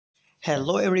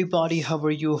Hello everybody, how are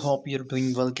you? Hope you're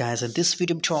doing well, guys. In this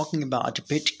video I'm talking about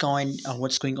Bitcoin,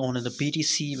 what's going on in the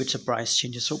BTC, which the price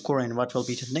changes occur and what will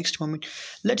be the next moment.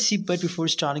 Let's see. But before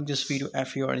starting this video,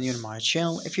 if you are new on my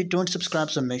channel, if you don't subscribe,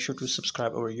 so make sure to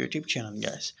subscribe our YouTube channel,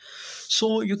 guys.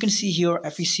 So you can see here,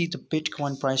 if we see the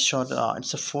Bitcoin price chart,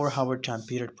 it's a 4-hour time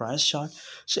period price chart.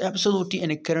 So absolutely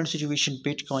in a current situation,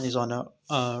 Bitcoin is on a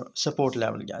support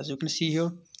level, guys. You can see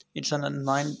here it's on a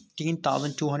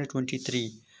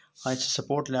 19,223. It's a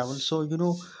support level. So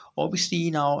obviously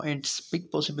now it's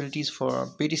big possibilities for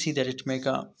BTC that it make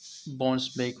a bounce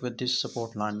back with this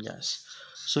support line, guys.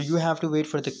 So you have to wait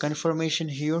for the confirmation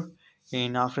here,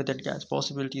 and after that, guys,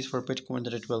 possibilities for Bitcoin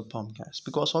that it will pump, guys,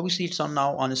 because obviously it's on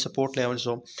now on a support level.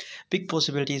 So big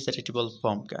possibilities that it will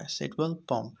pump, guys. It will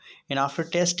pump, and after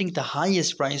testing the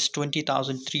highest price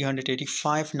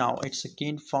 20,385, now it's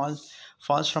again falls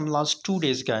from last 2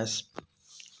 days, guys.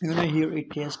 Here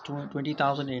it is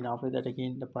 20,000, and after that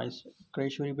again the price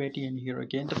crash very badly, and here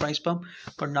again the price pump,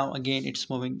 but now again it's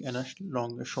moving in a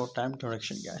short time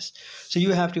direction, guys. So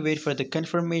you have to wait for the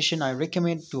confirmation. I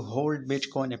recommend to hold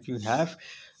Bitcoin if you have,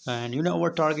 and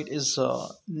our target is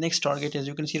next target, as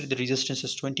you can see, the resistance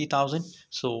is 20,000.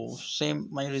 So same,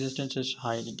 my resistance is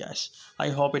high, guys. I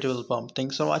hope it will pump.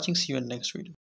 Thanks for watching. See you in next video.